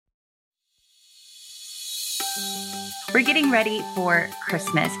We're getting ready for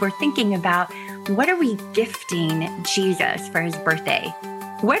Christmas. We're thinking about what are we gifting Jesus for his birthday?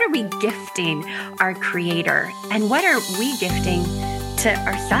 What are we gifting our Creator? And what are we gifting to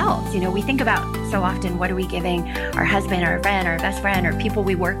ourselves? You know, we think about so often, what are we giving our husband, our friend, our best friend, or people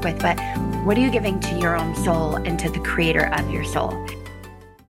we work with? But what are you giving to your own soul and to the Creator of your soul?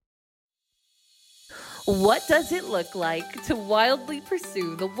 What does it look like to wildly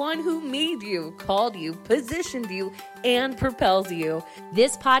pursue the one who made you, called you, positioned you, and propels you?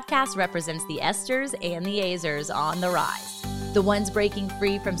 This podcast represents the Esthers and the Azers on the rise, the ones breaking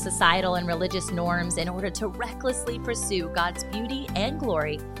free from societal and religious norms in order to recklessly pursue God's beauty and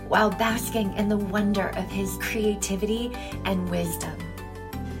glory while basking in the wonder of his creativity and wisdom.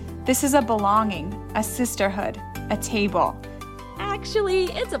 This is a belonging, a sisterhood, a table. Actually,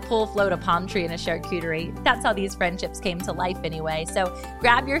 it's a pull float, a palm tree, and a charcuterie. That's how these friendships came to life anyway. So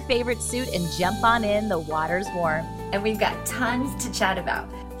grab your favorite suit and jump on in. The water's warm. And we've got tons to chat about.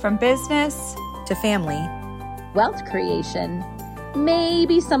 From business to family, wealth creation,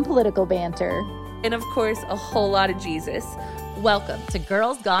 maybe some political banter, and of course, a whole lot of Jesus. Welcome to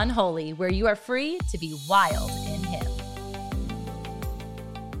Girls Gone Holy, where you are free to be wild in Him.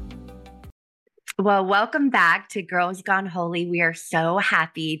 Well, welcome back to Girls Gone Holy. We are so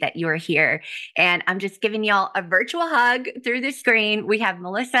happy that you are here. And I'm just giving y'all a virtual hug through the screen. We have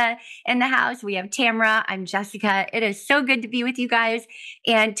Melissa in the house. We have Tamara. I'm Jessica. It is so good to be with you guys.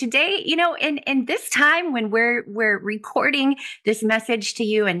 And today, you know, in this time when we're recording this message to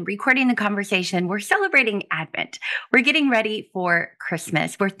you and recording the conversation, we're celebrating Advent. We're getting ready for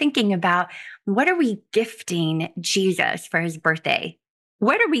Christmas. We're thinking about what are we gifting Jesus for his birthday?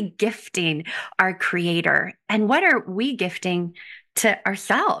 What are we gifting our Creator? And what are we gifting to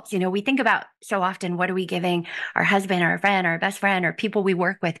ourselves? You know, we think about so often, what are we giving our husband, our friend, our best friend, or people we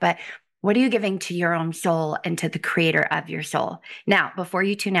work with? But what are you giving to your own soul and to the Creator of your soul? Now, before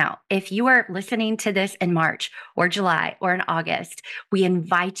you tune out, if you are listening to this in March or July or in August, we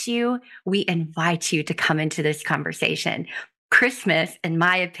invite you to come into this conversation. Christmas, in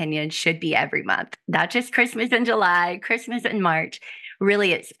my opinion, should be every month, not just Christmas in July, Christmas in March.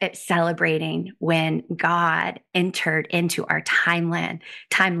 Really, it's celebrating when God entered into our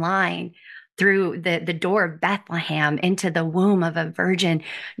timeline through the door of Bethlehem into the womb of a virgin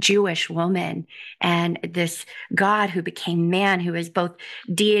Jewish woman. And this God who became man, who is both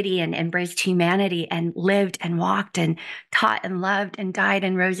deity and embraced humanity and lived and walked and taught and loved and died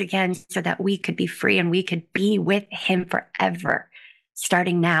and rose again so that we could be free and we could be with him forever,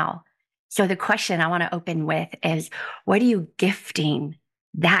 starting now. So the question I want to open with is, what are you gifting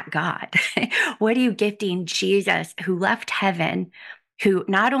that God? What are you gifting Jesus, who left heaven, who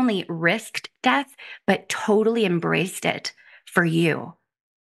not only risked death, but totally embraced it for you?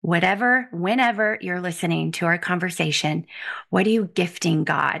 Whenever you're listening to our conversation, what are you gifting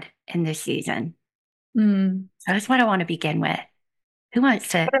God in this season? So that's what I want to begin with. Who wants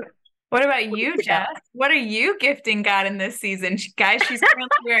to? What about you, Jess? What are you gifting God in this season? Guys, she's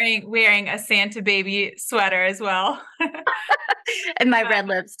currently wearing a Santa baby sweater as well. And my red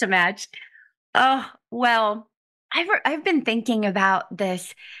lips to match. Oh, well, I've been thinking about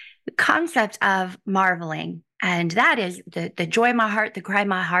this concept of marveling. And that is the joy of my heart, the cry of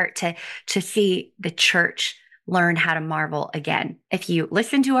my heart to see the church learn how to marvel again. If you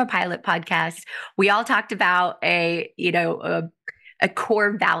listen to our pilot podcast, we all talked about a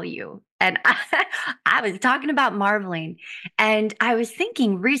core value. And I was talking about marveling. And I was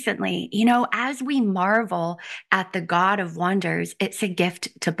thinking recently, you know, as we marvel at the God of wonders, it's a gift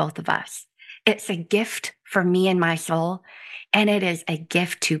to both of us. It's a gift for me and my soul, and it is a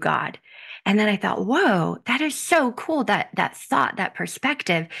gift to God. And then I thought, whoa, that is so cool, that thought, that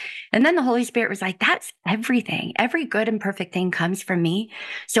perspective. And then the Holy Spirit was like, that's everything. Every good and perfect thing comes from me.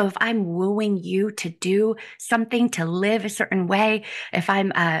 So if I'm wooing you to do something, to live a certain way, if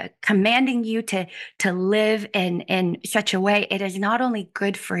I'm commanding you to live in such a way, it is not only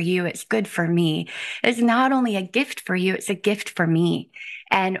good for you, it's good for me. It's not only a gift for you, it's a gift for me.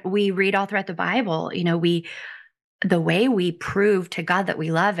 And we read all throughout the Bible, you know, the way we prove to God that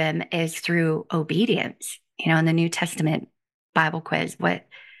we love him is through obedience. You know, in the New Testament Bible quiz, what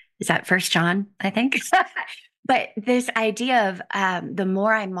is that? 1 John, I think. But this idea of the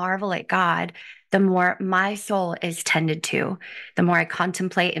more I marvel at God, the more my soul is tended to, the more I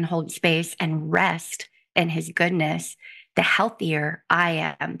contemplate and hold space and rest in his goodness, the healthier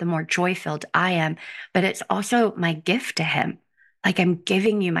I am, the more joy-filled I am. But it's also my gift to him. Like, I'm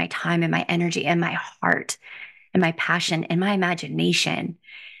giving you my time and my energy and my heart and my passion and my imagination.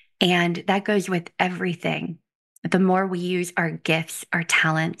 And that goes with everything. The more we use our gifts, our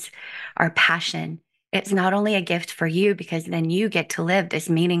talents, our passion it's not only a gift for you because then you get to live this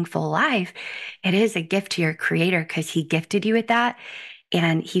meaningful life, it is a gift to your creator because he gifted you with that.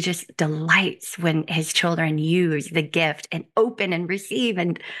 And he just delights when his children use the gift and open and receive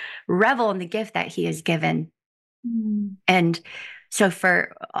and revel in the gift that he has given. Mm. And so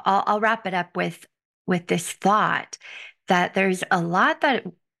I'll wrap it up with this thought that there's a lot that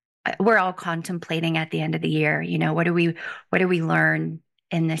we're all contemplating at the end of the year. You know, what do we learn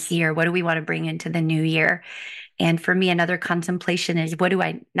in this year? What do we want to bring into the new year? And for me, another contemplation is, what do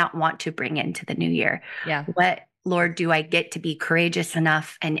I not want to bring into the new year? Yeah. What, Lord, do I get to be courageous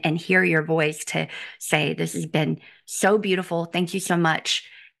enough and hear your voice to say, this has been so beautiful. Thank you so much.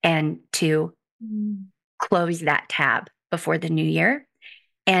 And to close that tab before the new year.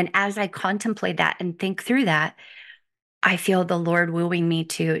 And as I contemplate that and think through that, I feel the Lord wooing me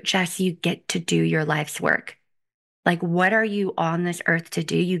to, Jess, you get to do your life's work. Like, what are you on this earth to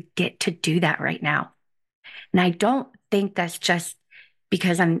do? You get to do that right now. And I don't think that's just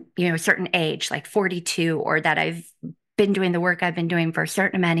because I'm, a certain age, like 42, or that I've been doing the work I've been doing for a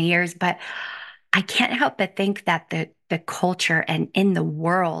certain amount of years, but I can't help but think that the culture and in the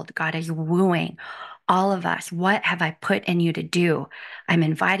world, God is wooing all of us. What have I put in you to do? I'm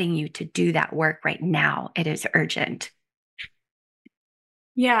inviting you to do that work right now. It is urgent.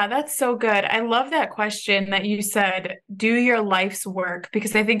 Yeah, that's so good. I love that question that you said, do your life's work,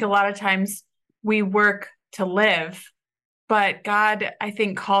 because I think a lot of times we work to live, but God, I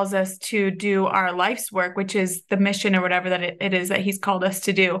think, calls us to do our life's work, which is the mission or whatever that it is that he's called us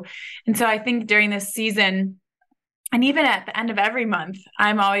to do. And so I think during this season, and even at the end of every month,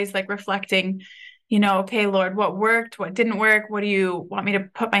 I'm always like reflecting, okay, Lord, what worked, what didn't work? What do you want me to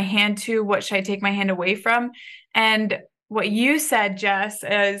put my hand to? What should I take my hand away from? And what you said, Jess,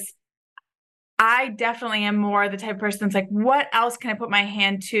 is I definitely am more the type of person that's like, what else can I put my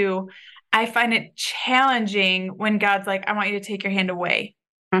hand to? I find it challenging when God's like, I want you to take your hand away.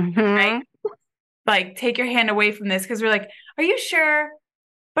 Mm-hmm. Right? Like, take your hand away from this. Because we're like, are you sure?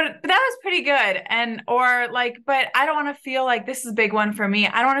 But that was pretty good. But I don't want to feel like, this is a big one for me,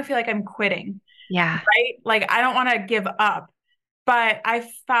 I don't want to feel like I'm quitting. Yeah. Right? Like, I don't want to give up. But I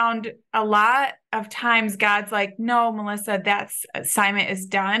found a lot of times God's like, no, Melissa, that assignment is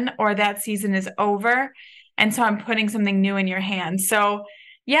done, or that season is over. And so I'm putting something new in your hands. So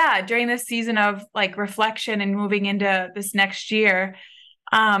yeah, during this season of like reflection and moving into this next year,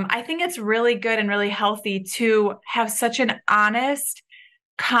 I think it's really good and really healthy to have such an honest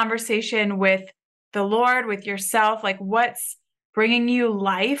conversation with the Lord, with yourself, like what's bringing you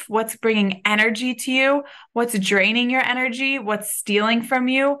life, what's bringing energy to you, what's draining your energy, what's stealing from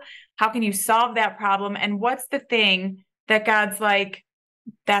you, how can you solve that problem, and what's the thing that God's like,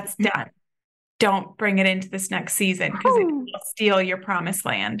 that's done, don't bring it into this next season because it will steal your promised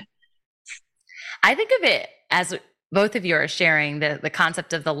land. I think of it as both of you are sharing the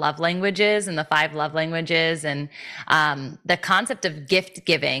concept of the love languages and the 5 love languages, and the concept of gift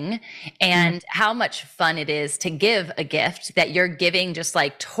giving, and how much fun it is to give a gift that you're giving just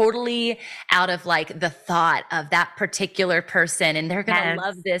like totally out of like the thought of that particular person, and they're going to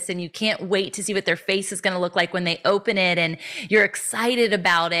love this, and you can't wait to see what their face is going to look like when they open it, and you're excited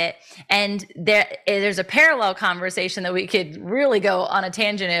about it. And there's a parallel conversation that we could really go on a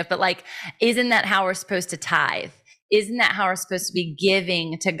tangent of, but like, isn't that how we're supposed to tithe? Isn't that how we're supposed to be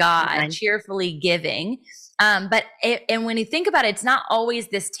giving to God, cheerfully giving? And when you think about it, it's not always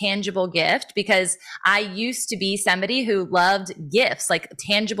this tangible gift, because I used to be somebody who loved gifts. Like,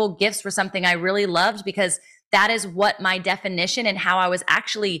 tangible gifts were something I really loved because that is what my definition and how I was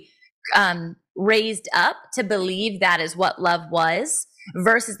actually raised up to believe that is what love was,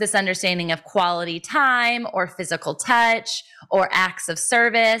 versus this understanding of quality time or physical touch or acts of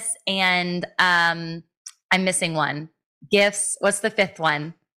service. And I'm missing one. Gifts. What's the 5th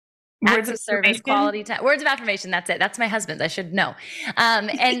one? Acts of service, quality time, words of affirmation. That's it. That's my husband. I should know.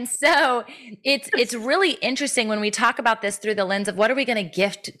 And so it's really interesting when we talk about this through the lens of what are we going to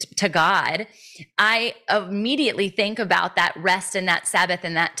gift to God? I immediately think about that rest and that Sabbath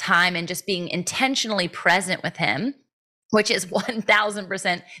and that time and just being intentionally present with him, which is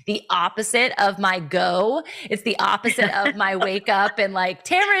 1000% the opposite of my go. It's the opposite of my wake up and like,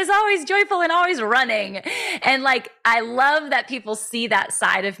 Tamara is always joyful and always running. And like, I love that people see that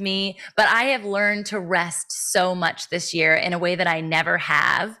side of me, but I have learned to rest so much this year in a way that I never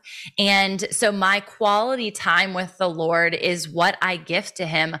have. And so my quality time with the Lord is what I gift to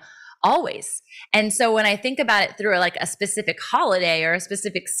him always. And so when I think about it through like a specific holiday or a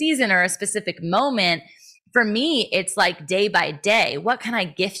specific season or a specific moment, for me, it's like day by day. What can I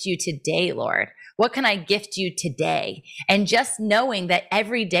gift you today, Lord? What can I gift you today? And just knowing that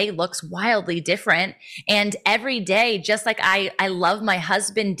every day looks wildly different. And every day, just like I love my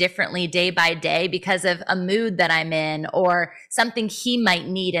husband differently day by day because of a mood that I'm in or something he might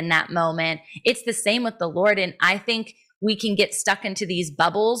need in that moment. It's the same with the Lord. And I think we can get stuck into these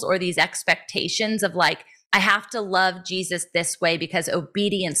bubbles or these expectations of like, I have to love Jesus this way because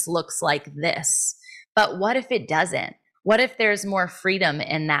obedience looks like this. But what if it doesn't? What if there's more freedom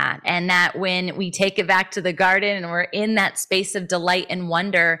in that? And that when we take it back to the garden and we're in that space of delight and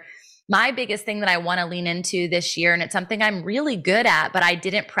wonder, my biggest thing that I want to lean into this year, and it's something I'm really good at, but I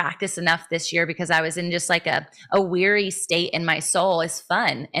didn't practice enough this year because I was in just like a weary state in my soul, is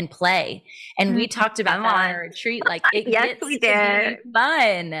fun and play. And we talked about that on our retreat. Like it Yes, gets we to did. be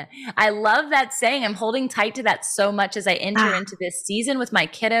fun. I love that saying. I'm holding tight to that so much as I enter into this season with my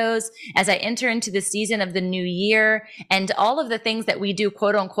kiddos, as I enter into the season of the new year and all of the things that we do,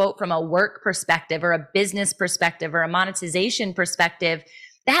 quote unquote, from a work perspective or a business perspective or a monetization perspective.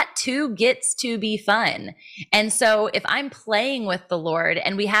 That too gets to be fun. And so if I'm playing with the Lord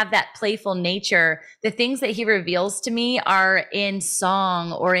and we have that playful nature, the things that he reveals to me are in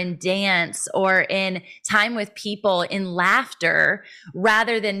song or in dance or in time with people, in laughter,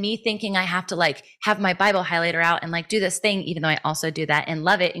 rather than me thinking I have to like have my Bible highlighter out and like do this thing, even though I also do that and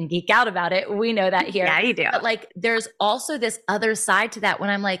love it and geek out about it. We know that here. Yeah, you do. But like there's also this other side to that when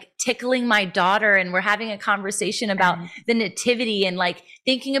I'm like tickling my daughter and we're having a conversation about the nativity and like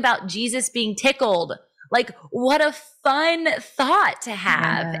thinking about Jesus being tickled. Like what a fun thought to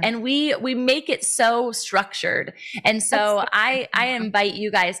have. Yeah. And we make it so structured. And so I invite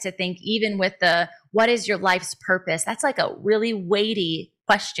you guys to think, even with the, what is your life's purpose? That's like a really weighty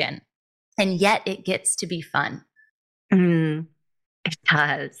question. And yet it gets to be fun. It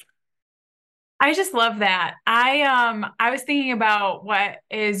does. I just love that. I was thinking about what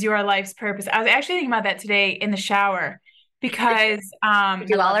is your life's purpose. I was actually thinking about that today in the shower because We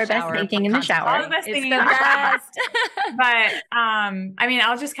do all our best thinking in the shower. all the best It's thinking the in the shower. best. But I mean,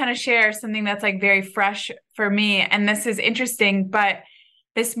 I'll just kind of share something that's like very fresh for me, and this is interesting. But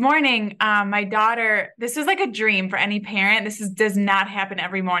this morning, my daughter, this is like a dream for any parent. Does not happen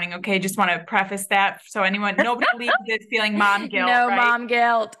every morning. Okay. Just want to preface that. So nobody leaves this feeling mom guilt. No right? mom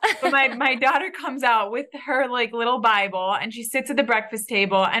guilt. But my daughter comes out with her like little Bible and she sits at the breakfast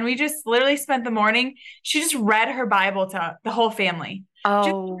table and we just literally spent the morning. She just read her Bible to the whole family.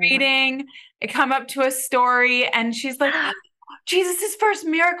 Just reading, it come up to a story and she's like, Jesus' first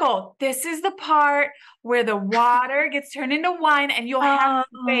miracle. This is the part where the water gets turned into wine and you'll have to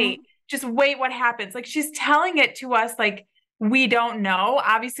wait. Just wait what happens. Like she's telling it to us like we don't know.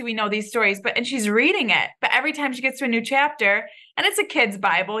 Obviously we know these stories, and she's reading it. But every time she gets to a new chapter, and it's a kid's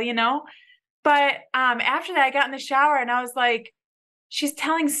Bible, you know. But after that, I got in the shower and I was like, she's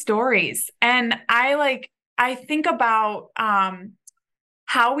telling stories. And I think about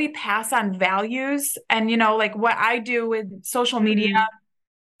how we pass on values and, you know, like what I do with social media,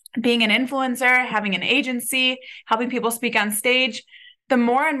 being an influencer, having an agency, helping people speak on stage. The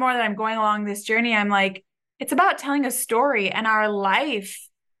more and more that I'm going along this journey, I'm like, it's about telling a story, and our life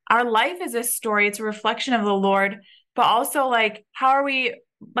is a story. It's a reflection of the Lord, but also like, how are we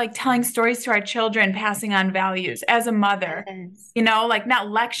like telling stories to our children, passing on values as a mother, you know, like not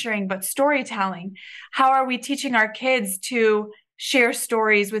lecturing, but storytelling. How are we teaching our kids to share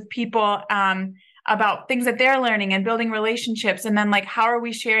stories with people about things that they're learning and building relationships? And then like, how are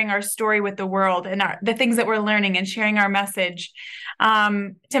we sharing our story with the world and the things that we're learning and sharing our message?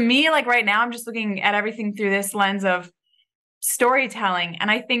 To me, like right now, I'm just looking at everything through this lens of storytelling. And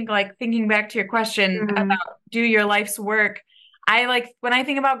I think like thinking back to your question about do your life's work, when I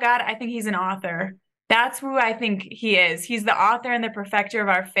think about God, I think he's an author. That's who I think he is. He's the author and the perfecter of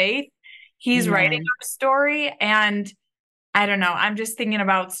our faith. He's writing our story, and I don't know. I'm just thinking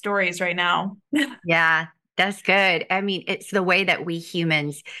about stories right now. Yeah, that's good. I mean, it's the way that we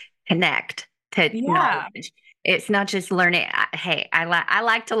humans connect to knowledge. It's not just learning. Hey, I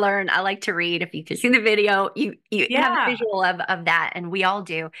like to learn. I like to read. If you can see the video, you have a visual of that, and we all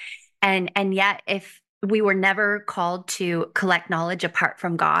do. And yet, if we were never called to collect knowledge apart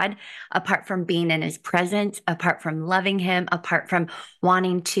from God, apart from being in his presence, apart from loving him, apart from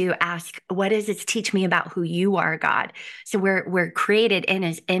wanting to ask, what is it to teach me about who you are, God? So we're created in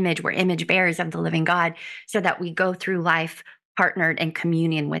his image. We're image bearers of the living God, so that we go through life partnered in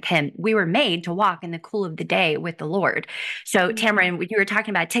communion with him. We were made to walk in the cool of the day with the Lord. So Tamara, when you were talking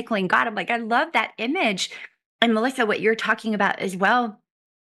about tickling God, I'm like, I love that image. And Melissa, what you're talking about as well.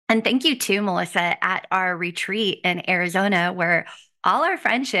 And thank you too, Melissa, at our retreat in Arizona, where all our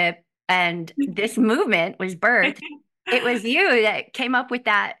friendship and this movement was birthed. It was you that came up with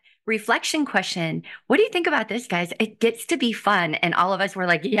that reflection question. What do you think about this, guys? It gets to be fun. And all of us were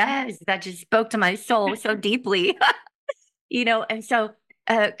like, yes, that just spoke to my soul so deeply. And so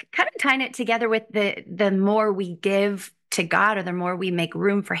kind of tying it together with the more we give to God, or the more we make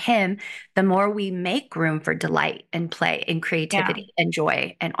room for him, the more we make room for delight and play and creativity and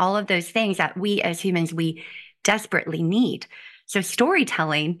joy and all of those things that we as humans, we desperately need. So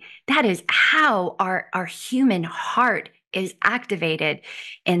storytelling, that is how our human heart is activated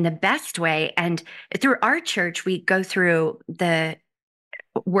in the best way. And through our church, we go through the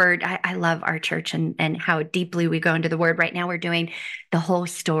word. I love our church and how deeply we go into the word. Right now, we're doing the whole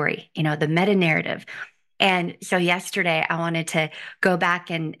story, the meta narrative. And so yesterday, I wanted to go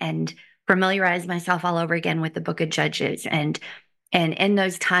back and familiarize myself all over again with the book of Judges. And in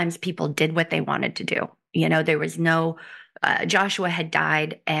those times, people did what they wanted to do. There was no, Joshua had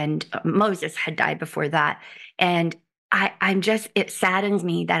died and Moses had died before that. And it saddens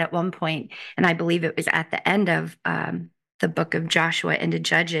me that at one point, and I believe it was at the end of the book of Joshua into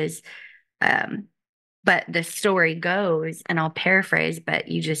Judges, but the story goes, and I'll paraphrase, but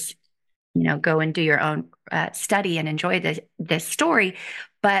you just, go and do your own study and enjoy this story.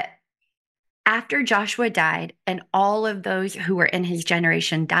 But after Joshua died and all of those who were in his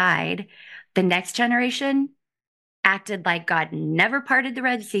generation died, the next generation acted like God never parted the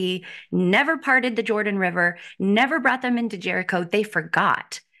Red Sea, never parted the Jordan River, never brought them into Jericho. They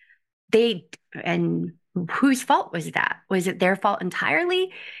forgot. And whose fault was that? Was it their fault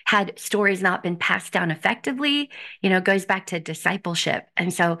entirely? Had stories not been passed down effectively? It goes back to discipleship.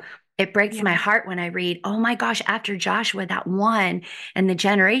 And so it breaks my heart when I read, oh my gosh, after Joshua, that one, and the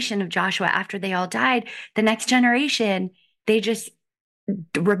generation of Joshua, after they all died, the next generation, they just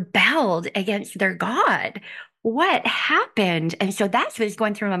rebelled against their God. What happened? And so that's what's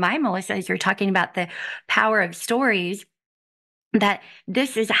going through my mind, Melissa, as you're talking about the power of stories, that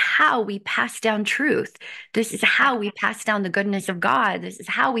this is how we pass down truth. This is how we pass down the goodness of God. This is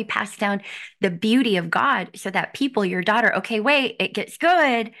how we pass down the beauty of God, so that people, your daughter, okay, wait, it gets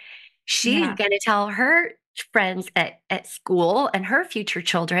good. She's going to tell her friends at school and her future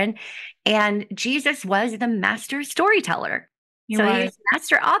children. And Jesus was the master storyteller. He was a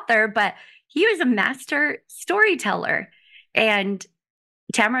master author, but he was a master storyteller. And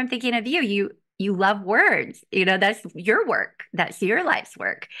Tamara, I'm thinking of you. You love words. That's your work. That's your life's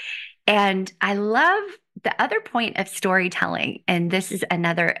work. And I love the other point of storytelling. And this is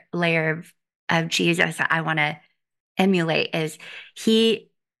another layer of Jesus that I want to emulate, is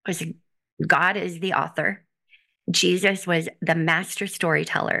God is the author. Jesus was the master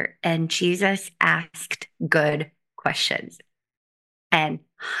storyteller, and Jesus asked good questions, and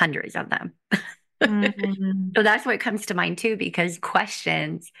hundreds of them. Mm-hmm. So that's what comes to mind too, because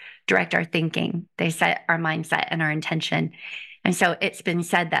questions direct our thinking. They set our mindset and our intention. And so it's been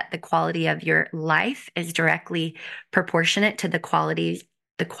said that the quality of your life is directly proportionate to the quality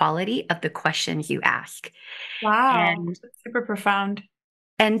of the questions you ask. Wow. And that's super profound.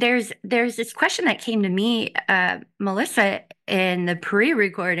 And there's this question that came to me, Melissa, in the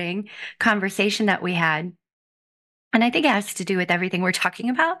pre-recording conversation that we had. And I think it has to do with everything we're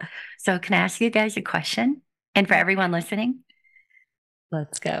talking about. So can I ask you guys a question? And for everyone listening?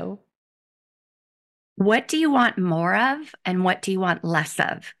 Let's go. What do you want more of, and what do you want less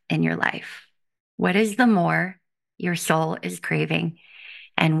of in your life? What is the more your soul is craving?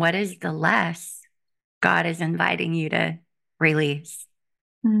 And what is the less God is inviting you to release?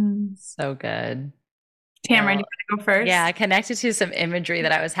 So good. Tamara, do you want to go first? Yeah, I connected to some imagery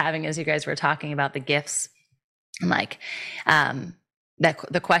that I was having as you guys were talking about the gifts. Like,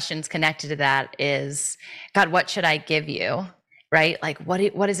 the questions connected to that is, God, what should I give you? Right? Like,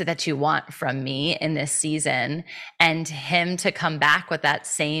 what is it that you want from me in this season? And him to come back with that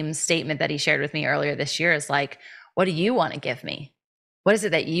same statement that he shared with me earlier this year is like, what do you want to give me? What is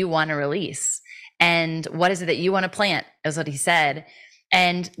it that you want to release? And what is it that you want to plant? Is what he said.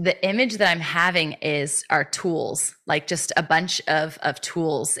 And the image that I'm having are tools, like just a bunch of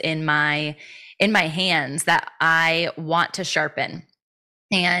tools in my hands that I want to sharpen.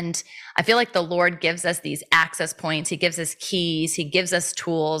 And I feel like the Lord gives us these access points. He gives us keys. He gives us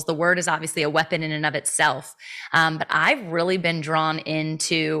tools. The word is obviously a weapon in and of itself. But I've really been drawn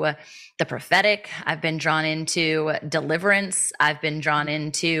into the prophetic. I've been drawn into deliverance. I've been drawn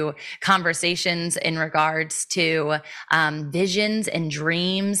into conversations in regards to visions and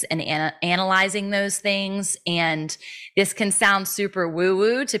dreams and analyzing those things. And this can sound super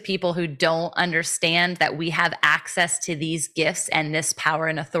woo-woo to people who don't understand that we have access to these gifts and this power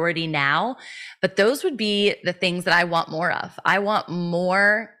and authority now. But those would be the things that I want more of. I want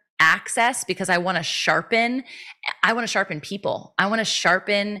more access because I want to sharpen people. I want to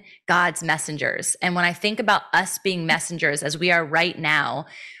sharpen God's messengers. And when I think about us being messengers as we are right now,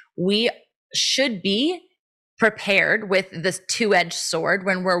 we should be prepared with this two-edged sword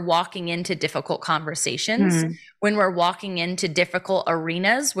when we're walking into difficult conversations, when we're walking into difficult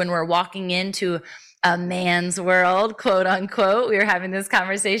arenas, when we're walking into a man's world, quote unquote. We were having this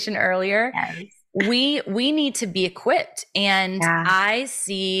conversation earlier. Yes. We need to be equipped. And I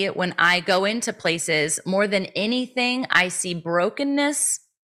see when I go into places, more than anything, I see brokenness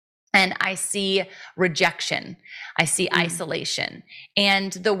and I see rejection. I see isolation.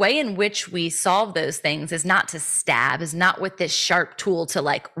 And the way in which we solve those things is not to stab, is not with this sharp tool to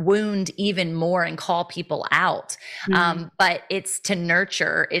like wound even more and call people out. But it's to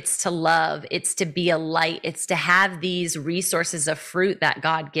nurture, it's to love, it's to be a light, it's to have these resources of fruit that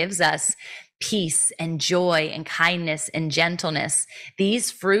God gives us. Peace and joy and kindness and gentleness. These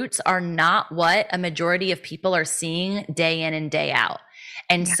fruits are not what a majority of people are seeing day in and day out.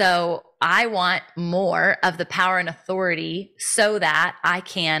 And so I want more of the power and authority so that I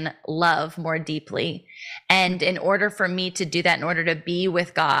can love more deeply. And in order for me to do that, in order to be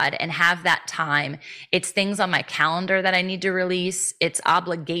with God and have that time, it's things on my calendar that I need to release. It's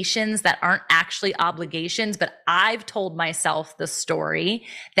obligations that aren't actually obligations, but I've told myself the story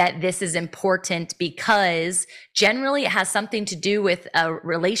that this is important because generally it has something to do with a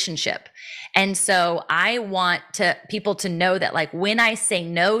relationship. And so I want people to know that like when I say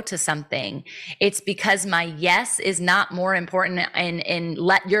no to something, it's because my yes is not more important and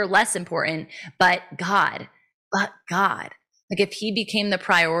you're less important, but God. Like if he became the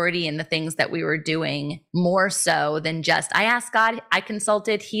priority in the things that we were doing more so than just, I asked God, I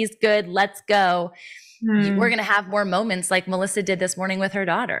consulted, he's good, let's go. We're going to have more moments like Melissa did this morning with her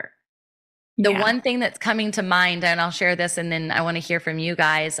daughter. The one thing that's coming to mind, and I'll share this, and then I want to hear from you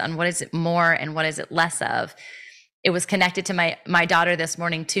guys on what is it more and what is it less of. It was connected to my daughter this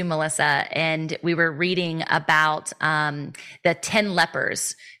morning too, Melissa, and we were reading about the 10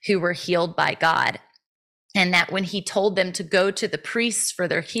 lepers who were healed by God. And that when he told them to go to the priests for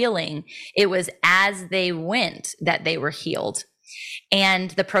their healing, it was as they went that they were healed.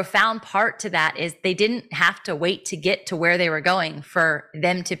 And the profound part to that is they didn't have to wait to get to where they were going for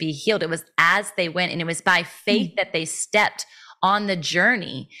them to be healed. It was as they went, and it was by faith that they stepped on the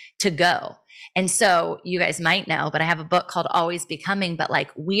journey to go. And so you guys might know, but I have a book called Always Becoming, but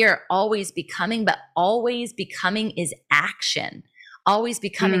like we are always becoming, but always becoming is action. Always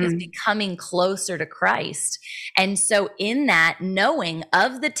becoming is becoming closer to Christ. And so in that, knowing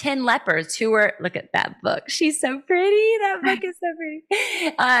of the 10 lepers who were, look at that book. She's so pretty. That book is so pretty.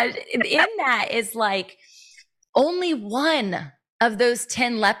 In that is like only one of those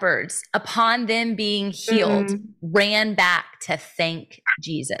 10 lepers, upon them being healed, ran back to thank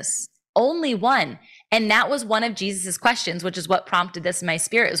Jesus. Only one. And that was one of Jesus's questions, which is what prompted this in my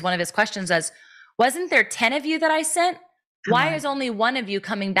spirit. It was one of his questions as, wasn't there 10 of you that I sent? Why is only one of you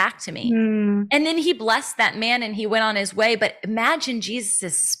coming back to me? And then he blessed that man and he went on his way. But imagine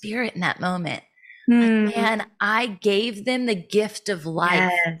Jesus's spirit in that moment. Like, man, I gave them the gift of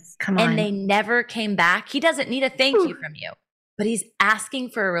life. Yes, come on. And they never came back. He doesn't need a thank you from you, but he's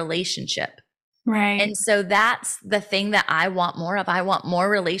asking for a relationship. Right. And so that's the thing that I want more of. I want more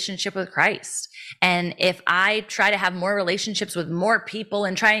relationship with Christ. And if I try to have more relationships with more people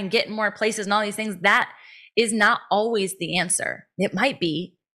and try and get in more places and all these things, that is not always the answer. It might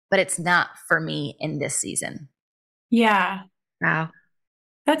be, but it's not for me in this season. Yeah. Wow.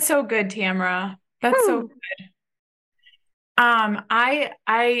 That's so good, Tamara. That's so good.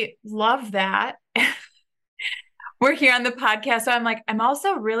 I love that. We're here on the podcast, so I'm like, I'm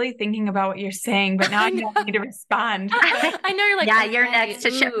also really thinking about what you're saying, but now I don't need to respond. I know you're like, yeah, you're next to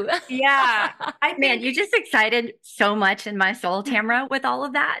show. Yeah. Man, you just excited so much in my soul, Tamara, with all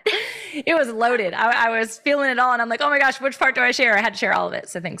of that. It was loaded. I was feeling it all, and I'm like, oh my gosh, which part do I share? I had to share all of it.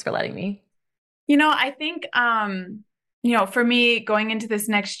 So thanks for letting me. I think, for me going into this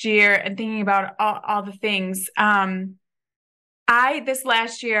next year and thinking about all the things, this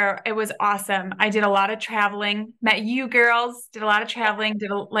last year, it was awesome. I did a lot of traveling, met you girls, did a lot of traveling,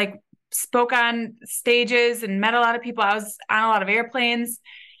 spoke on stages and met a lot of people. I was on a lot of airplanes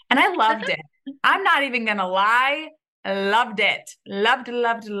and I loved it. I'm not even going to lie. I loved it. Loved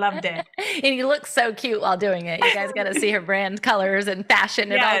it. And you look so cute while doing it. You guys got to see her brand colors and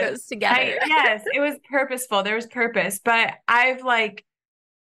fashion. It all goes together. Yes, it was purposeful. There was purpose, but I'm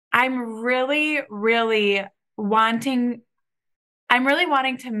really wanting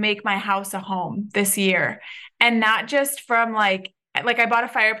to make my house a home this year, and not just from like I bought a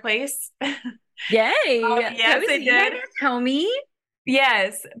fireplace. Yay. Yes, I did. Homie.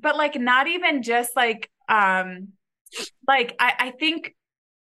 Yes. But like not even just like I think,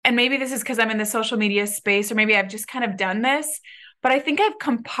 and maybe this is because I'm in the social media space, or maybe I've just kind of done this, but I think I've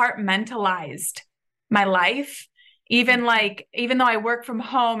compartmentalized my life. Even like, even though I work from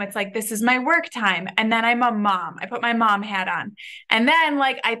home, it's like, this is my work time. And then I'm a mom. I put my mom hat on. And then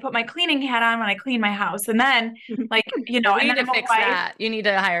like, I put my cleaning hat on when I clean my house. And then like, Well, we and need then to I'm a fix wife. that. You need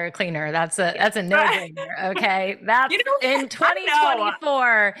to hire a cleaner. That's a no-brainer. Okay. That's in I know.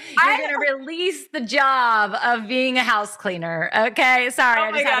 2024. You're going to release the job of being a house cleaner. Okay. Sorry. Oh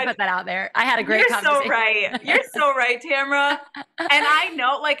I my just had to gosh. put that out there. I had a great You're conversation. so right. You're so right, Tamara. And I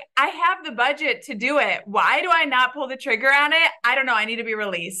know, like, I have the budget to do it. Why do I not pull the trigger on it? I don't know. I need to be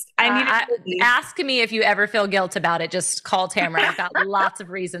released. I need to be released. Ask me if you ever feel guilt about it. Just call Tamara. I've got lots of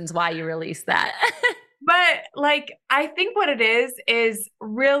reasons why you released that. But like, I think what it is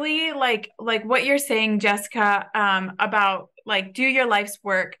really like what you're saying, Jessica, about like do your life's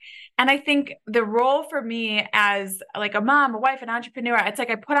work. And I think the role for me as like a mom, a wife, an entrepreneur, it's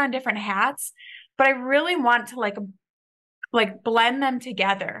like I put on different hats, but I really want to like blend them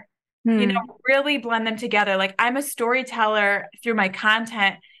together. Really blend them together. Like I'm a storyteller through my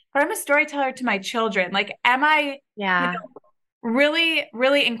content, but I'm a storyteller to my children. Like, am I, Yeah. really,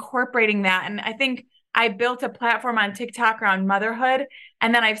 really incorporating that? And I think I built a platform on TikTok around motherhood,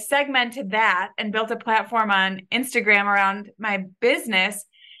 and then I've segmented that and built a platform on Instagram around my business.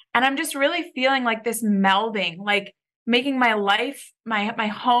 And I'm just really feeling like this melding, like making my life, my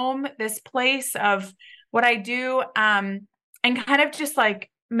home, this place of what I do, and kind of just like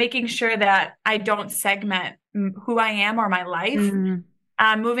making sure that I don't segment who I am or my life.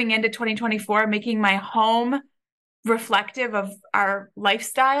 Moving into 2024, making my home reflective of our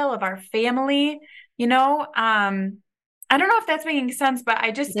lifestyle, of our family, I don't know if that's making sense, but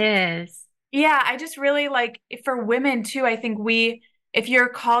It is. yeah, I just really like for women too. I think if you're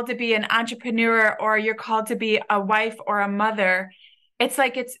called to be an entrepreneur or you're called to be a wife or a mother, it's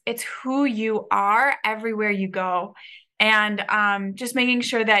like, it's who you are everywhere you go. And just making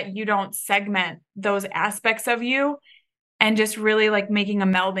sure that you don't segment those aspects of you, and just really like making a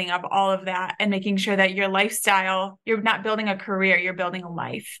melding of all of that and making sure that your lifestyle, you're not building a career, you're building a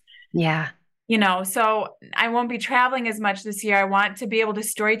life. Yeah. So I won't be traveling as much this year. I want to be able to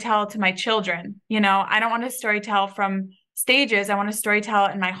storytell to my children. I don't want to storytell from stages. I want to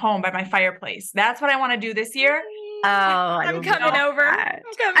storytell in my home by my fireplace. That's what I want to do this year. Oh, I'm coming over. I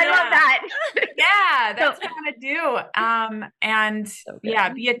love that. Yeah, that's what I want to do. And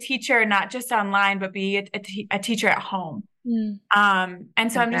yeah, be a teacher, not just online, but be a teacher at home. And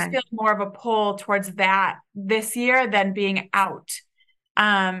so I'm just feeling more of a pull towards that this year than being out.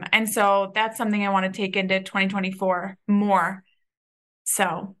 And so that's something I want to take into 2024 more.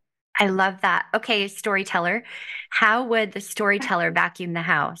 So I love that. Okay, storyteller. How would the storyteller vacuum the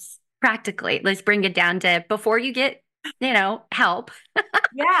house? Practically, let's bring it down to before you get, help.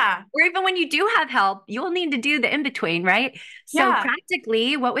 Yeah. Or even when you do have help, you'll need to do the in between, right? So Yeah.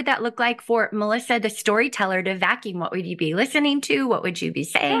 practically, what would that look like for Melissa, the storyteller, to vacuum? What would you be listening to? What would you be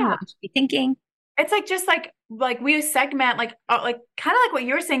saying? Yeah. What would you be thinking? It's like just like we segment like kind of like what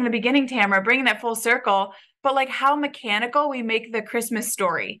you were saying in the beginning, Tamara, bringing that full circle, but like how mechanical we make the Christmas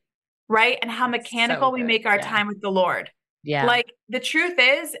story, right? And how mechanical we make our time with the Lord. Yeah. Like the truth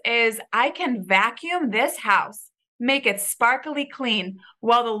is I can vacuum this house, make it sparkly clean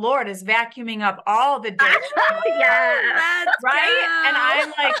while the Lord is vacuuming up all the dirt. Yeah. Right. And I'm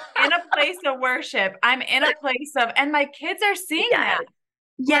like in a place of worship. I'm in a place of, and my kids are seeing that.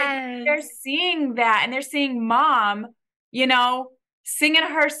 Yes. Like, they're seeing that, and they're seeing mom, singing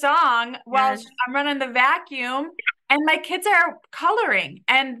her song while I'm running the vacuum, and my kids are coloring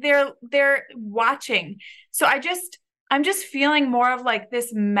and they're watching. So I'm just feeling more of like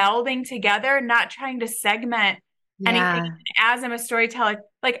this melding together, not trying to segment anything. As I'm a storyteller,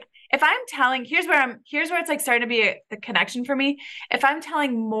 like if I'm telling, here's where it's like starting to be the connection for me. If I'm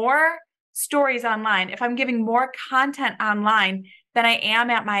telling more stories online, if I'm giving more content online than I am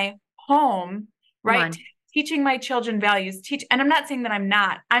at my home, right? Teaching my children values, and I'm not saying that I'm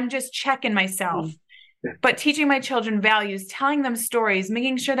not, I'm just checking myself, but teaching my children values, telling them stories,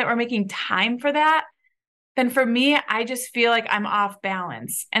 making sure that we're making time for that, then for me, I just feel like I'm off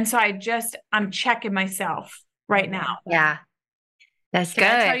balance. And so I'm checking myself right now. Yeah. That's good.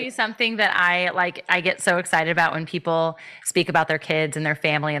 Can I tell you something that I get so excited about when people speak about their kids and their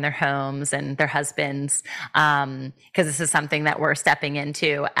family and their homes and their husbands, because this is something that we're stepping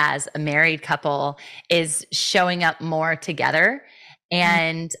into as a married couple, is showing up more together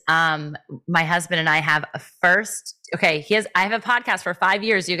And my husband and I have I have a podcast for 5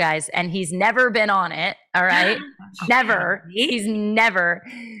 years, you guys, and he's never been on it. All right. Never.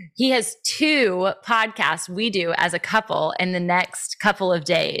 He has 2 podcasts we do as a couple in the next couple of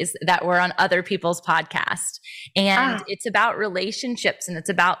days that were on other people's podcasts. And it's about relationships and it's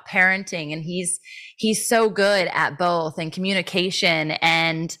about parenting. And he's so good at both and communication.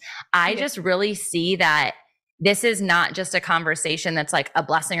 And I just really see that this is not just a conversation that's like a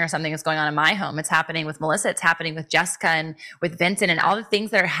blessing or something that's going on in my home. It's happening with Melissa. It's happening with Jessica and with Vincent and all the things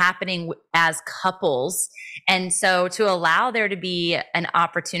that are happening as couples. And so to allow there to be an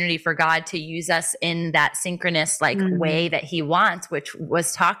opportunity for God to use us in that synchronous way that he wants, which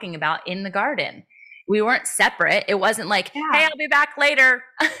was talking about in the garden. We weren't separate. It wasn't like, hey, I'll be back later.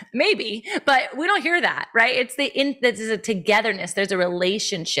 Maybe, but we don't hear that, right? There's a togetherness. There's a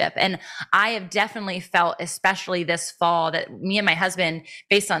relationship. And I have definitely felt, especially this fall, that me and my husband,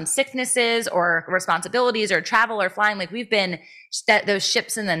 based on sicknesses or responsibilities or travel or flying, like we've been those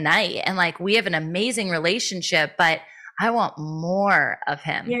ships in the night, and like we have an amazing relationship, but I want more of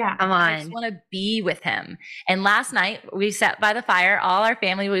him. Yeah. Come on. I just want to be with him. And last night we sat by the fire, all our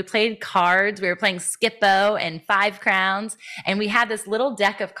family, we played cards. We were playing Skippo and 5 Crowns. And we had this little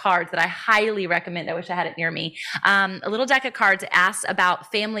deck of cards that I highly recommend. I wish I had it near me. A little deck of cards asked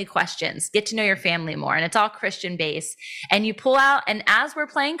about family questions, get to know your family more. And it's all Christian based. And you pull out, and as we're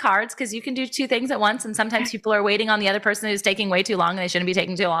playing cards, because you can do 2 things at once. And sometimes people are waiting on the other person who's taking way too long and they shouldn't be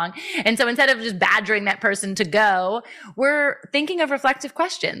taking too long. And so instead of just badgering that person to go, we're thinking of reflective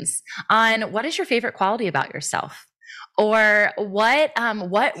questions on what is your favorite quality about yourself, or what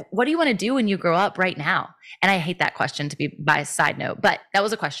do you want to do when you grow up right now? And I hate that question, to be by a side note, but that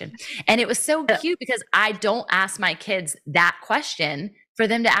was a question. And it was so cute because I don't ask my kids that question for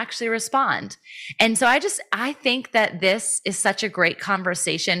them to actually respond. And so I think that this is such a great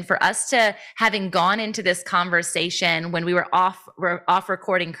conversation for us to, having gone into this conversation when we're off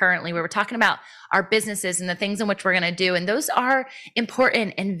recording currently, where we're talking about our businesses and the things in which we're going to do. And those are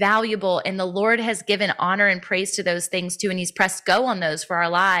important and valuable. And the Lord has given honor and praise to those things too. And he's pressed go on those for our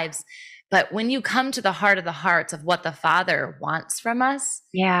lives. But when you come to the heart of the hearts of what the Father wants from us,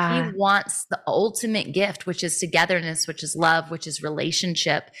 he wants the ultimate gift, which is togetherness, which is love, which is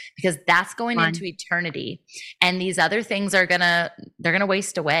relationship, because that's going into eternity. And these other things they're going to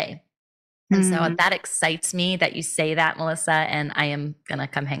waste away. And so that excites me that you say that, Melissa, and I am going to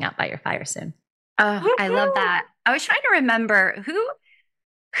come hang out by your fire soon. Oh, I love that. I was trying to remember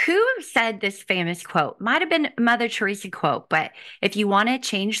who said this famous quote. Might have been a Mother Teresa quote, but if you want to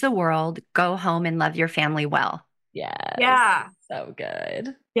change the world, go home and love your family well. Yes. Yeah. So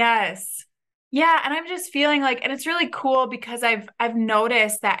good. Yes. Yeah. And I'm just feeling like, and it's really cool because I've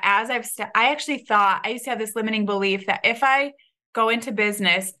noticed that as I actually thought, I used to have this limiting belief that if I go into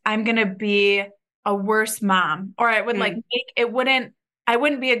business, I'm going to be a worse mom, or I would I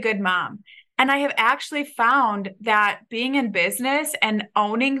wouldn't be a good mom. And I have actually found that being in business and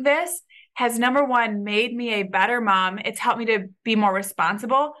owning this has, number one, made me a better mom. It's helped me to be more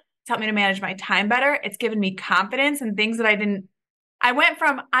responsible. It's helped me to manage my time better. It's given me confidence and things that I went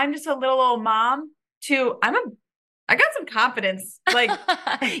from, I'm just a little old mom to I got some confidence. Like you're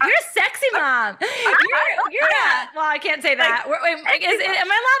a sexy mom. You're well, I can't say that. Am I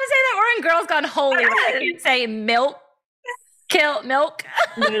allowed to say that? We're in Girls Gone Holy. I can say milk. Milk.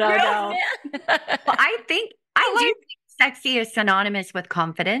 No. Well, I do think sexy is synonymous with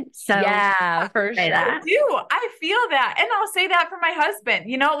confidence. So yeah, for sure. I do. I feel that. And I'll say that for my husband,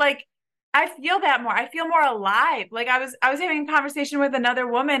 like I feel that more. I feel more alive. Like I was having a conversation with another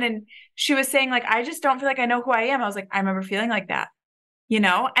woman and she was saying like, I just don't feel like I know who I am. I was like, I remember feeling like that,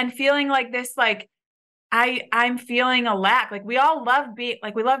 and feeling like this, like I'm feeling a lack. Like we all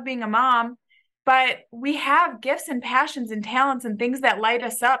we love being a mom, but we have gifts and passions and talents and things that light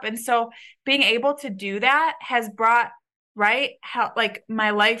us up. And so being able to do that has brought, how like my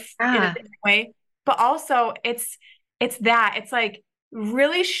life in a different way, but also it's like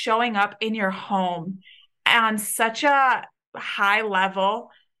really showing up in your home on such a high level.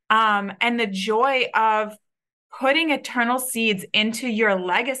 And the joy of putting eternal seeds into your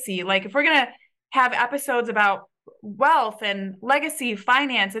legacy. Like if we're going to have episodes about wealth and legacy,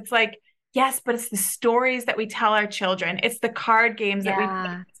 finance, it's like, yes, but it's the stories that we tell our children. It's the card games that we put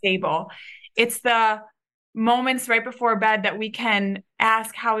on the table. It's the moments right before bed that we can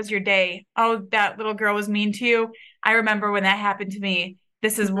ask, how was your day? Oh, that little girl was mean to you. I remember when that happened to me.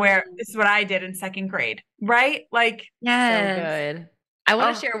 This is what I did in second grade. Right? Like, so good. I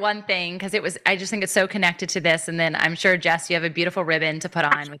want to Oh, share one thing because I just think it's so connected to this. And then I'm sure, Jess, you have a beautiful ribbon to put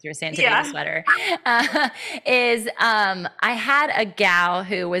on with your Santa baby Yeah. sweater. I had a gal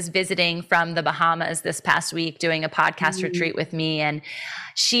who was visiting from the Bahamas this past week doing a podcast retreat with me. And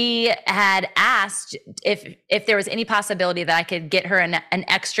she had asked if there was any possibility that I could get her an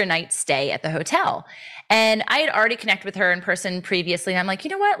extra night stay at the hotel. And I had already connected with her in person previously. And I'm like,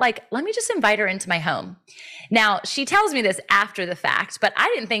 you know what? Like, let me just invite her into my home. Now, she tells me this after the fact, but I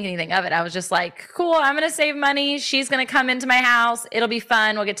didn't think anything of it. I was just like, cool, I'm going to save money. She's going to come into my house. It'll be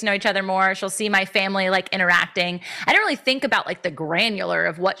fun. We'll get to know each other more. She'll see my family like interacting. I didn't really think about like the granular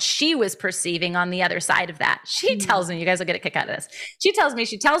of what she was perceiving on the other side of that. She tells me, you guys will get a kick out of this.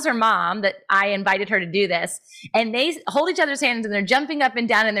 She tells her mom that I invited her to do this, and they hold each other's hands and they're jumping up and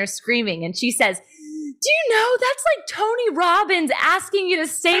down and they're screaming. And she says, do you know that's like Tony Robbins asking you to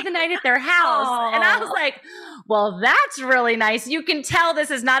stay the night at their house? Aww. And I was like, well, that's really nice. You can tell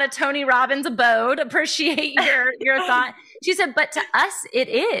this is not a Tony Robbins abode. Appreciate your thought. She said, but to us, it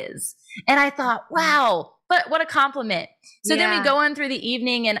is. And I thought, wow, but what a compliment. So then we go on through the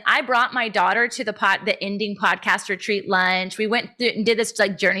evening, and I brought my daughter to the ending podcast retreat lunch. We went through and did this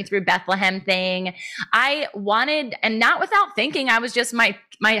like journey through Bethlehem thing. I wanted, and not without thinking, I was just my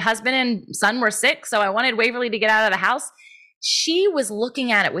husband and son were sick, so I wanted Waverly to get out of the house. She was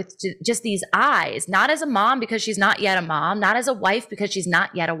looking at it with just these eyes, not as a mom because she's not yet a mom, not as a wife because she's not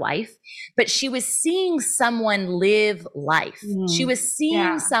yet a wife, but she was seeing someone live life. She was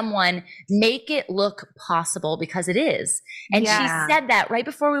seeing someone make it look possible because it is. And she said that right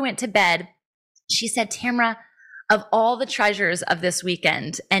before we went to bed. She said, Tamara, of all the treasures of this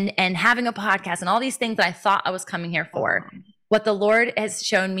weekend and having a podcast and all these things that I thought I was coming here for, what the Lord has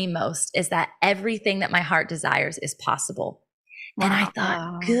shown me most is that everything that my heart desires is possible. And I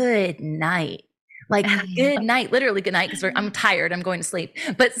thought, good night. Like, good night, literally good night, because I'm tired. I'm going to sleep.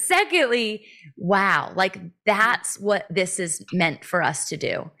 But secondly, wow, like that's what this is meant for us to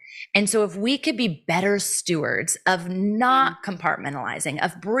do. And so if we could be better stewards of not compartmentalizing,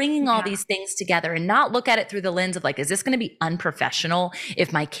 of bringing all these things together and not look at it through the lens of like, is this going to be unprofessional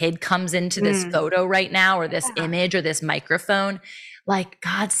if my kid comes into this photo right now or this image or this microphone? Like,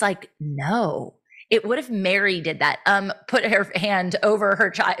 God's like, no. It would if Mary did that, put her hand over her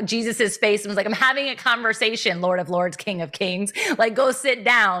child, Jesus's face, and was like, I'm having a conversation, Lord of Lords, King of Kings, like, go sit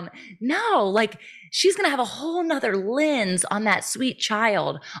down. No, like, she's going to have a whole nother lens on that sweet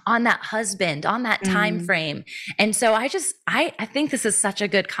child, on that husband, on that time frame. And so I think this is such a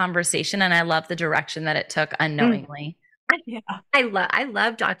good conversation, and I love the direction that it took unknowingly. I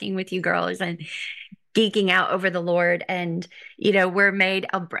love talking with you girls and geeking out over the Lord. And, we're made,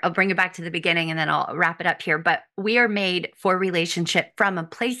 I'll bring it back to the beginning and then I'll wrap it up here. But we are made for relationship from a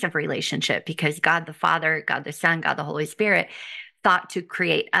place of relationship because God the Father, God the Son, God the Holy Spirit thought to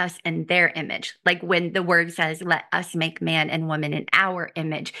create us in their image. Like when the word says, let us make man and woman in our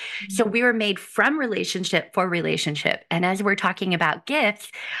image. So we were made from relationship for relationship. And as we're talking about gifts,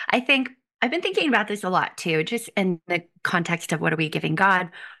 I think I've been thinking about this a lot too, just in the context of what are we giving God?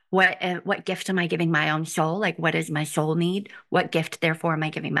 What gift am I giving my own soul? Like, what does my soul need? What gift, therefore, am I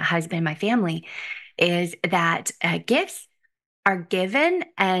giving my husband, my family? Is that gifts are given.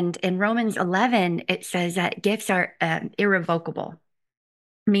 And in Romans 11, it says that gifts are irrevocable,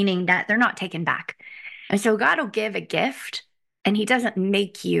 meaning that they're not taken back. And so God will give a gift and he doesn't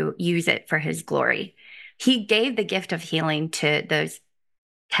make you use it for his glory. He gave the gift of healing to those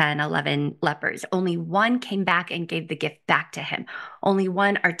 10, 11 lepers. Only one came back and gave the gift back to him. Only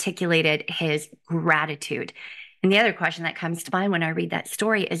one articulated his gratitude. And the other question that comes to mind when I read that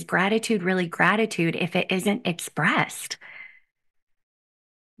story is gratitude really gratitude if it isn't expressed?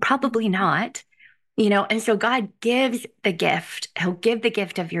 Probably not. And so God gives the gift. He'll give the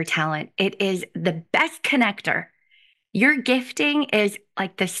gift of your talent. It is the best connector. Your gifting is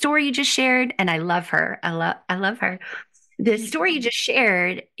like the story you just shared, and I love her. I love her. The story you just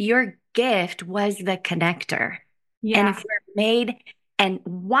shared, your gift was the connector. And if we're made and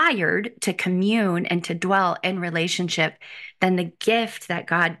wired to commune and to dwell in relationship, then the gift that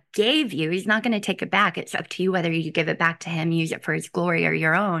God gave you, he's not going to take it back. It's up to you whether you give it back to him, use it for his glory or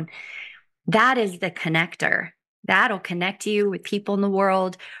your own. That is the connector. That'll connect you with people in the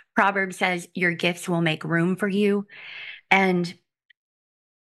world. Proverbs says your gifts will make room for you. And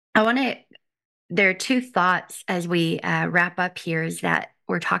there are two thoughts as we wrap up here is that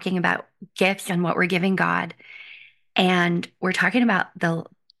we're talking about gifts and what we're giving God. And we're talking about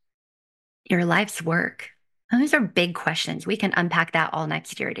your life's work. And those are big questions. We can unpack that all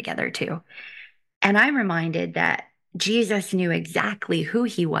next year together too. And I'm reminded that Jesus knew exactly who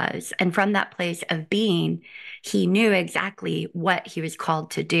he was. And from that place of being, he knew exactly what he was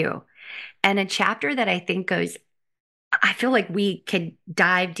called to do. And a chapter that I think goes, I feel like we could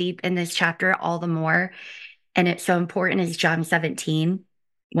dive deep in this chapter all the more. And it's so important is John 17,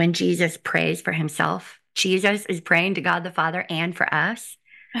 when Jesus prays for himself. Jesus is praying to God the Father and for us.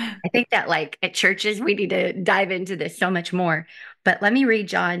 I think that like at churches, we need to dive into this so much more. But let me read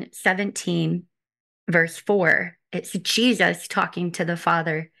John 17, verse 4. It's Jesus talking to the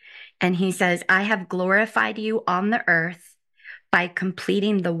Father. And he says, I have glorified you on the earth by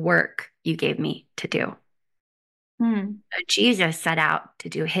completing the work you gave me to do. So Jesus set out to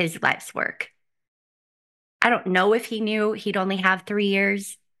do his life's work. I don't know if he knew he'd only have 3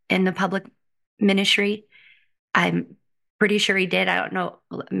 years in the public ministry. I'm pretty sure he did. I don't know,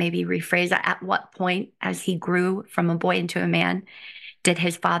 maybe rephrase that. At what point, as he grew from a boy into a man, did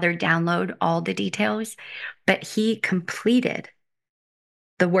his father download all the details? But he completed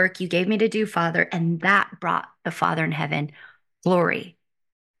the work you gave me to do, Father, and that brought the Father in heaven glory.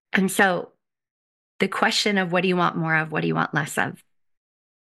 And so the question of what do you want more of? What do you want less of?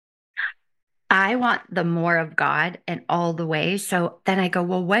 I want the more of God in all the ways. So then I go,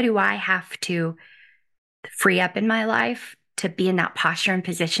 well, what do I have to free up in my life to be in that posture and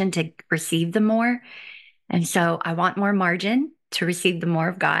position to receive the more? And so I want more margin to receive the more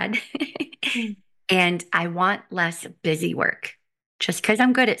of God. And I want less busy work. Just because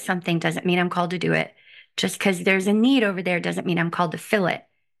I'm good at something doesn't mean I'm called to do it. Just because there's a need over there doesn't mean I'm called to fill it.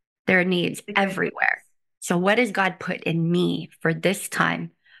 There are needs everywhere. So what has God put in me for this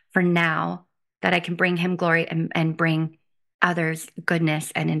time, for now, that I can bring him glory and bring others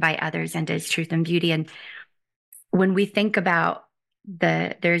goodness and invite others into his truth and beauty? And when we think about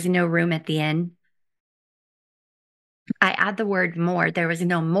there's no room at the inn, I add the word more. There was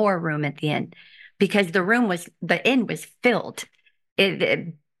no more room at the inn because the inn was filled.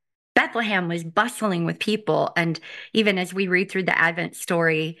 Bethlehem was bustling with people. And even as we read through the Advent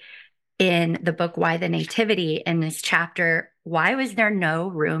story in the book, Why the Nativity, in this chapter, why was there no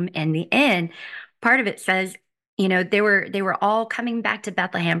room in the inn? Part of it says, they were all coming back to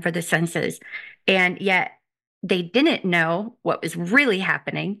Bethlehem for the census, and yet they didn't know what was really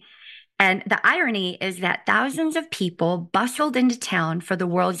happening. And the irony is that thousands of people bustled into town for the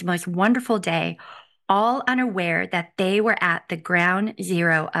world's most wonderful day, all unaware that they were at the ground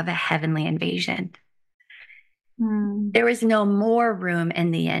zero of a heavenly invasion. There was no more room in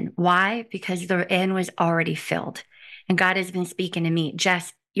the inn. Why? Because the inn was already filled. And God has been speaking to me,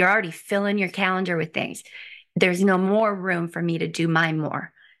 Jess, you're already filling your calendar with things. There's no more room for me to do my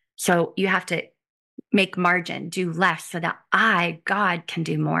more. So you have to make margin, do less so that God, can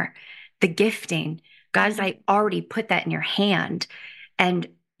do more. The gifting, God's like already put that in your hand and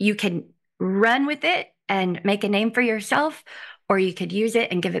you can run with it and make a name for yourself, or you could use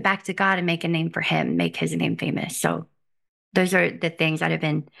it and give it back to God and make a name for him, make his name famous. So those are the things that have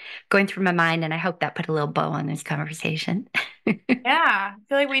been going through my mind. And I hope that put a little bow on this conversation. Yeah. I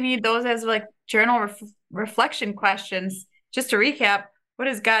feel like we need those as like journal reflection questions. Just to recap, what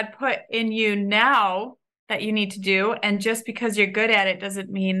has God put in you now that you need to do? And just because you're good at it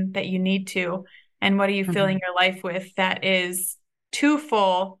doesn't mean that you need to. And what are you filling your life with that is too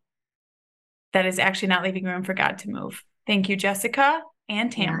full, that is actually not leaving room for God to move? Thank you, Jessica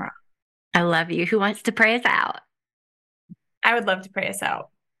and Tamara. I love you. Who wants to pray us out? I would love to pray us out.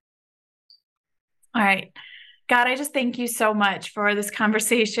 All right. God, I just thank you so much for this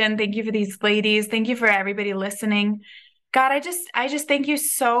conversation. Thank you for these ladies. Thank you for everybody listening. God, I just thank you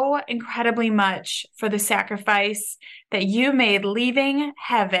so incredibly much for the sacrifice that you made leaving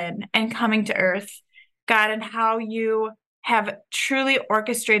heaven and coming to earth, God, and how you have truly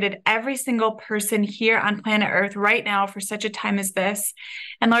orchestrated every single person here on planet Earth right now for such a time as this.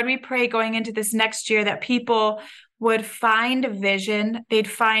 And Lord, we pray going into this next year that people would find vision, they'd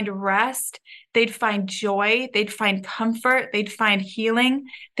find rest, they'd find joy, they'd find comfort, they'd find healing,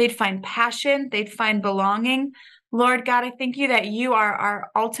 they'd find passion, they'd find belonging. Lord God, I thank you that you are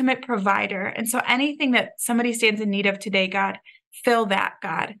our ultimate provider. And so anything that somebody stands in need of today, God, fill that,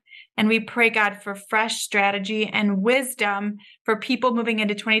 God. And we pray, God, for fresh strategy and wisdom for people moving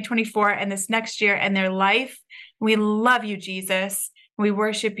into 2024 and this next year and their life. We love you, Jesus. We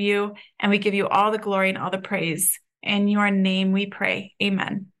worship you and we give you all the glory and all the praise. In your name we pray.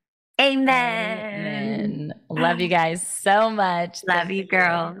 Amen. Amen. Love you guys so much. Love you,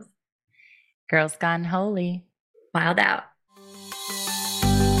 girls. Girls Gone Holy. Wild out.